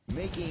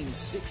making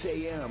 6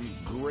 a.m.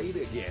 great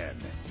again.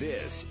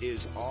 This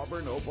is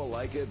Auburn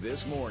Opelika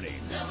This Morning.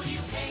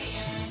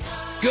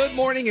 Good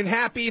morning and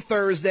happy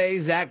Thursday.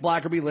 Zach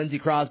Blackerby, Lindsey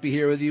Crosby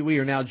here with you. We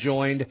are now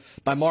joined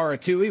by Mara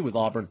Tui with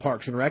Auburn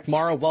Parks and Rec.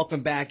 Mara, welcome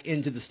back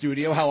into the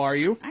studio. How are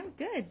you? I'm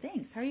good,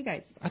 thanks. How are you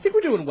guys? I think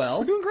we're doing well.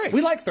 We're doing great.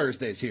 We like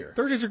Thursdays here.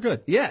 Thursdays are good.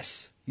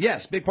 Yes.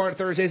 Big part of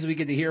Thursdays is we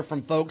get to hear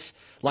from folks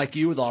like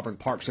you with Auburn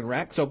Parks and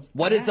Rec. So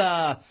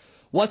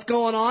what's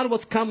going on?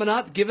 What's coming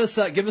up? Give us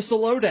a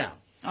lowdown.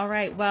 All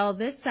right. Well,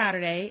 this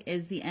Saturday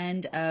is the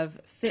end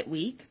of Fit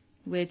Week,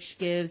 which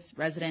gives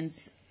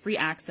residents free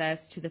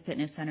access to the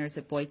fitness centers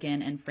at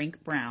Boykin and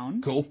Frank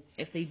Brown. Cool.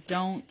 If they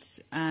don't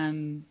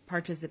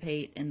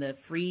participate in the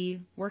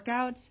free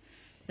workouts,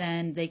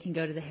 then they can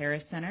go to the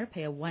Harris Center,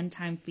 pay a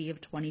one-time fee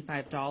of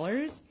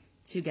 $25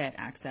 to get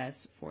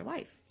access for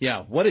life.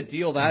 Yeah, what a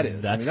deal that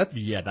is. That's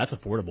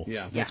affordable.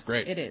 Yeah, that's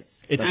great. It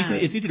is. It's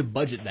easy to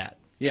budget that.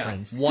 Yeah,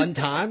 friends. one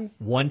time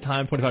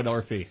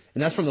 $25 fee.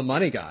 And that's from the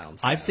money guy on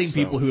staff. I've seen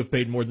people who have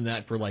paid more than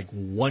that for like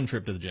one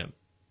trip to the gym.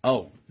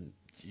 Oh,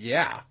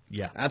 yeah.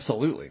 Yeah.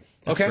 Absolutely.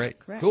 That's okay. great.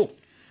 Correct. Cool.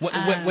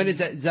 When is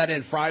that? Is that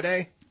in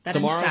Friday? That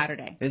Tomorrow? ends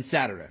Saturday. In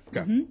Saturday.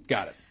 Okay.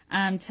 Got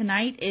it.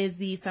 Tonight is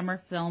the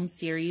summer film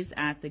series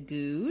at the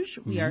Gouge.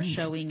 We are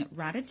showing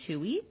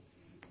Ratatouille.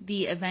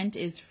 The event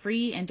is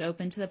free and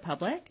open to the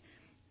public.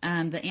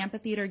 The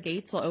amphitheater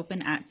gates will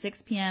open at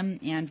 6 p.m.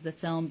 and the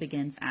film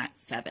begins at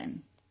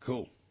 7.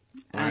 Cool.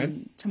 All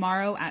right.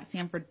 Tomorrow at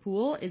Sanford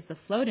Pool is the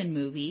Floatin'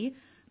 movie.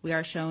 We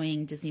are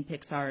showing Disney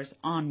Pixar's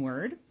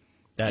Onward.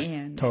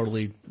 That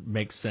totally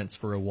makes sense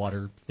for a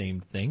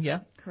water-themed thing, yeah?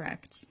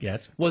 Correct. Yeah.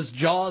 Was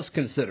Jaws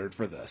considered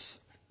for this?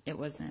 It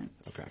wasn't.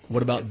 Okay.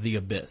 What about The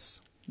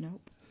Abyss?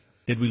 Nope.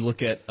 Did we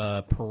look at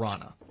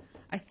Piranha?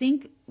 I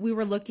think we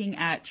were looking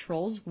at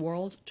Trolls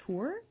World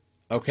Tour,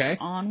 Okay.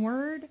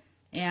 Onward,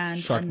 and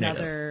Sharknado.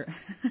 another.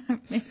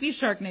 Maybe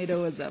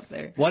Sharknado was up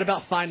there. What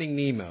about Finding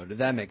Nemo? Did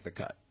that make the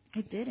cut?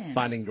 It didn't.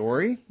 Finding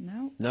Dory?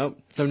 No. Nope.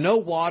 So no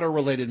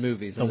water-related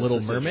movies. The in this Little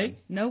decision. Mermaid?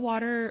 No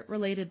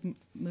water-related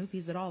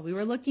movies at all. We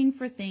were looking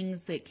for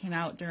things that came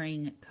out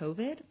during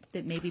COVID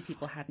that maybe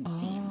people hadn't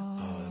seen.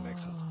 Oh, that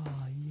makes sense. Oh,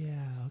 yeah.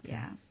 Okay.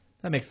 Yeah.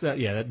 That makes that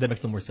makes a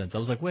little more sense. I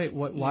was like, wait,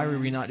 why would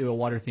we not do a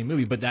water themed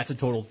movie? But that's a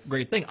total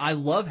great thing. I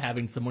love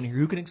having someone here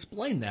who can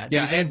explain that.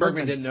 Yeah, Because Ann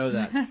Bergman didn't know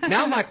that.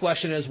 Now my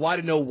question is, why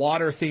did no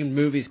water-themed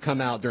movies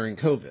come out during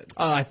COVID?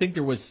 I think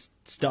there was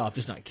stuff,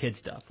 just not kid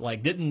stuff.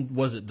 Like,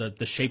 was it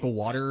the Shape of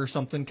Water or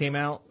something came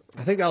out?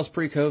 I think that was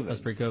pre-COVID. That's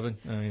pre-COVID.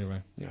 Either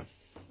way. Yeah.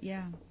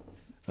 Yeah.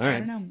 All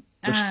right. I don't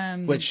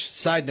know. Which,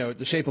 side note,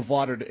 the Shape of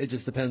Water, it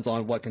just depends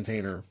on what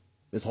container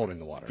is holding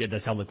the water. Yeah,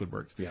 that's how liquid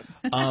works. Yeah.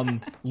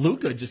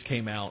 Luca just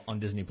came out on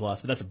Disney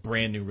Plus, but that's a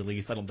brand new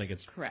release. I don't think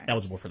it's Correct.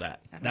 eligible for that.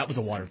 I don't That was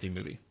a think so. water themed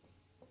movie.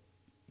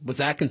 What's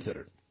that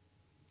considered?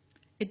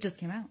 It just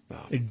came out.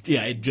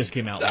 It just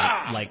came out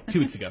like 2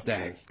 weeks ago.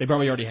 Dang. They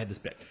probably already had this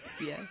picked.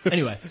 Yes.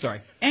 Anyway,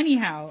 sorry.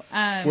 Anyhow.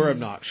 We're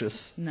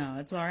obnoxious. No,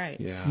 it's all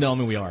right. Yeah. No, I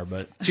mean we are,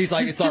 but She's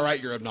like, it's all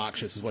right, you're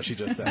obnoxious, is what she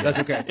just said. That's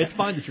okay. it's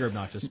fine that you're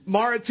obnoxious.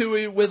 Mara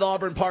Tui with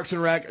Auburn Parks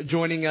and Rec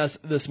joining us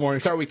this morning.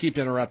 Sorry we keep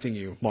interrupting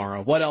you,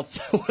 Mara. What else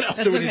do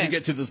we need to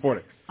get to this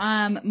morning?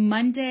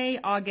 Monday,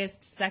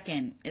 August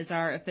 2nd is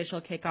our official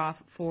kickoff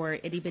for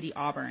Itty Bitty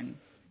Auburn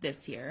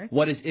this year.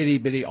 What is Itty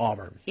Bitty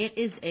Auburn? It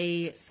is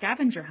a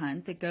scavenger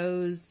hunt that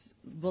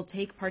will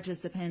take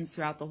participants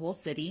throughout the whole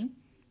city.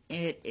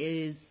 It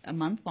is a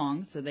month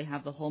long, so they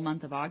have the whole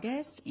month of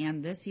August,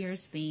 and this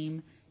year's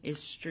theme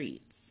is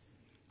streets.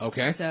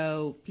 Okay.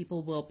 So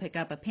people will pick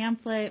up a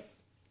pamphlet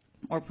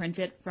or print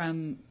it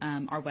from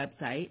our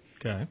website.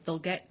 Okay. They'll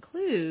get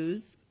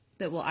clues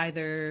that will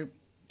either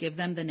give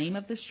them the name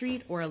of the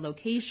street or a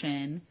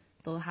location.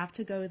 They'll have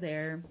to go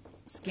there,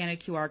 scan a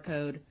QR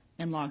code,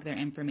 and log their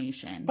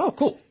information. Oh,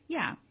 cool.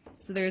 Yeah.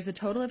 So there's a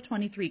total of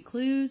 23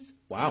 clues.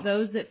 Wow.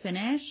 Those that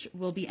finish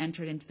will be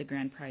entered into the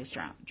grand prize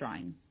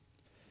drawing.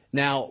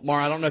 Now,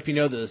 Mara, I don't know if you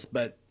know this,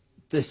 but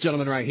this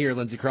gentleman right here,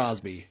 Lindsey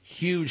Crosby,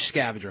 huge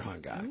scavenger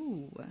hunt guy.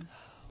 Ooh.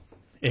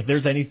 If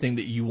there's anything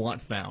that you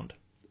want found,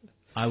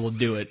 I will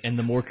do it. And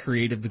the more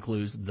creative the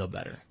clues, the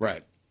better.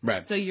 Right.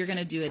 So you're going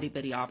to do Itty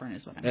Bitty Auburn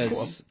is what I'm It hearing.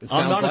 sounds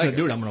I'm not like going to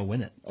do it. I'm going to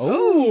win it.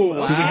 Oh,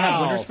 wow. Do we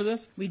have winners for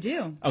this? We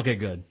do. Okay,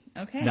 good.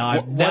 Okay. Now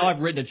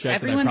I've written a check that I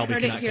Everyone's probably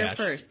heard it cannot here cash.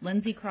 first.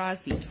 Lindsey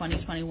Crosby,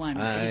 2021,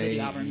 Itty Bitty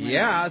Auburn winner.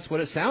 yeah, that's what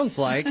it sounds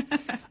like. He's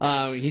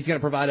going to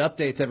provide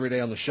updates every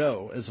day on the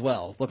show as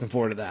well. Looking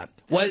forward to that.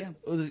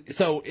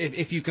 So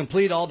if you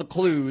complete all the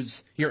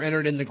clues, you're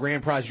entered in the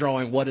grand prize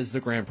drawing. What is the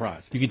grand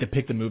prize? You get to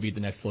pick the movie,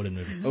 the next floated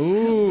movie.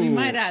 Ooh. We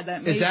might add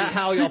that, maybe. Is that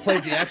how y'all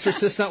played The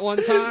Exorcist that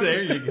one time?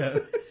 There you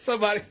go.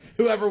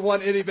 Whoever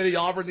won Itty Bitty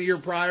Auburn the year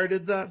prior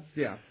did that?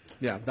 Yeah.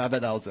 Yeah, I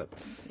bet that was it.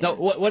 No,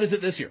 what is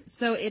it this year?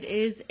 So it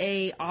is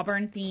a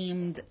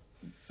Auburn-themed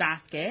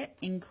basket,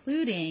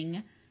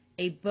 including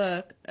a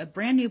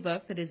brand new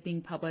book that is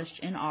being published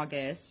in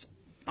August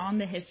on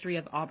the history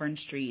of Auburn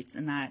streets,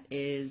 and that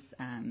is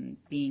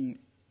being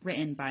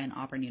written by an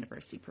Auburn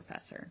University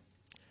professor.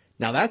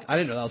 Now I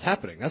didn't know that was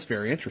happening. That's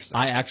very interesting.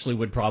 I actually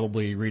would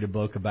probably read a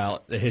book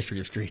about the history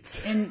of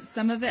streets. And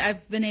some of it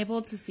I've been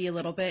able to see a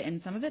little bit, and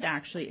some of it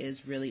actually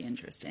is really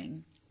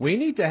interesting. We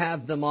need to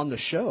have them on the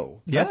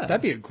show. Yeah.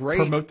 That'd be a great.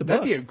 Promote the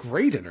That'd book. be a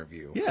great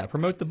interview. Yeah,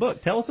 promote the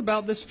book. Tell us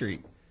about this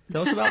street.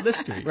 Tell us about this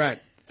street. Right.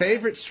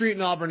 Favorite street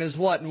in Auburn is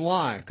what and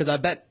why? Because I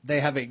bet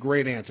they have a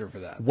great answer for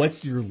that.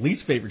 What's your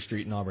least favorite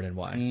street in Auburn and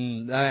why?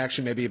 That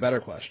actually may be a better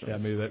question. Yeah,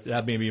 maybe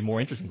that may be a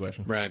more interesting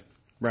question. Right.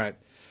 Right.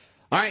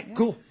 All right.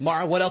 Cool.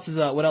 Mara, what else is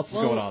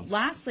going on?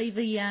 Lastly,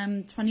 the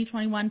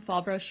 2021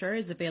 fall brochure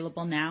is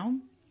available now,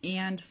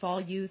 and fall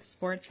youth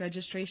sports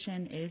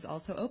registration is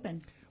also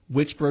open.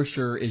 Which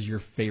brochure is your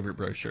favorite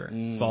brochure?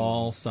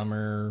 Fall,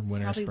 summer,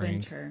 winter, Probably spring?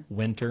 winter.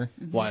 Winter.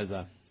 Why is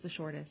that? It's the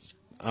shortest.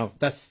 Oh,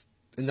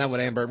 isn't that what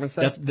Ann Bergman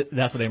said?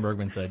 That's what Ann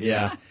Bergman said.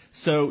 Yeah.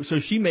 So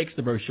she makes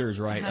the brochures,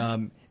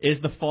 right?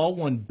 Is the fall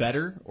one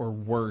better or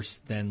worse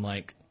than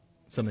like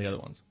some of the other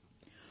ones?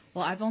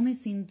 Well, I've only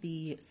seen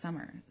the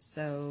summer,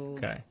 so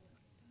Okay.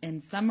 in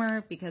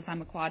summer, because I'm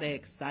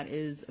aquatics, that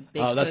is a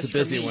big Oh, that's push a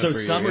busy for me. one So for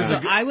you. summer's So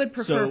a good- I would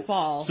prefer so-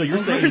 fall so you're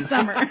over saying-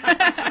 summer.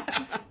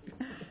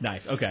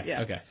 Nice. Okay.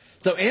 Yeah. Okay.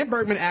 So Ann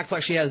Bergman acts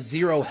like she has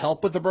zero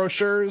help with the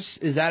brochures.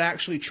 Is that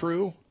actually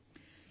true?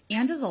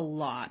 Anne does a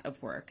lot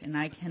of work, and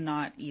I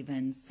cannot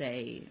even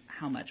say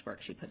how much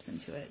work she puts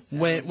into it. So.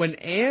 When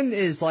Ann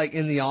is like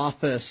in the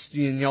office,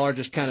 y'all are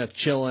just kind of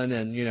chilling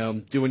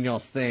and doing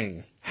y'all's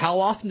thing. How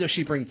often does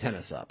she bring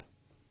tennis up?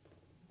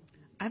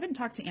 I haven't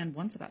talked to Anne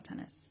once about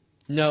tennis.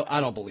 No, I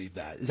don't believe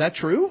that. Is that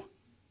true?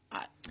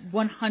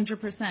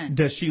 100%.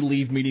 Does she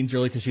leave meetings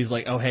early because she's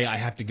like, oh, hey, I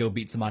have to go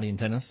beat somebody in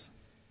tennis?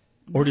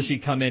 Or does she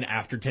come in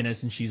after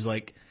tennis and she's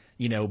like,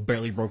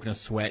 barely broken a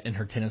sweat in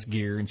her tennis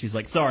gear and she's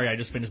like, sorry, I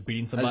just finished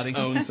beating I somebody?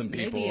 just own some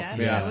people. Maybe,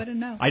 I wouldn't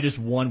know. I just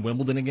won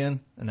Wimbledon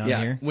again and now I'm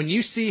here. When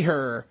you see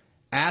her,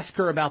 ask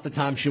her about the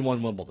time she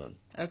won Wimbledon.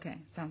 Okay,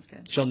 sounds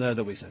good. She'll know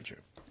that we sent you.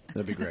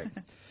 That'd be great.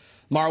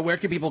 Mara, where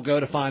can people go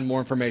to find more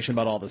information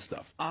about all this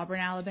stuff?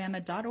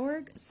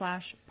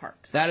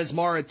 auburnalabama.org/parks. That is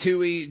Mara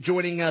Toohey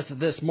joining us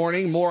this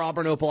morning. More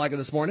Auburn Opelika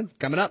this morning.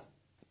 Coming up.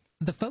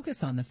 The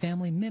Focus on the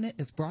Family Minute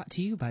is brought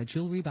to you by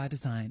Jewelry by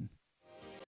Design.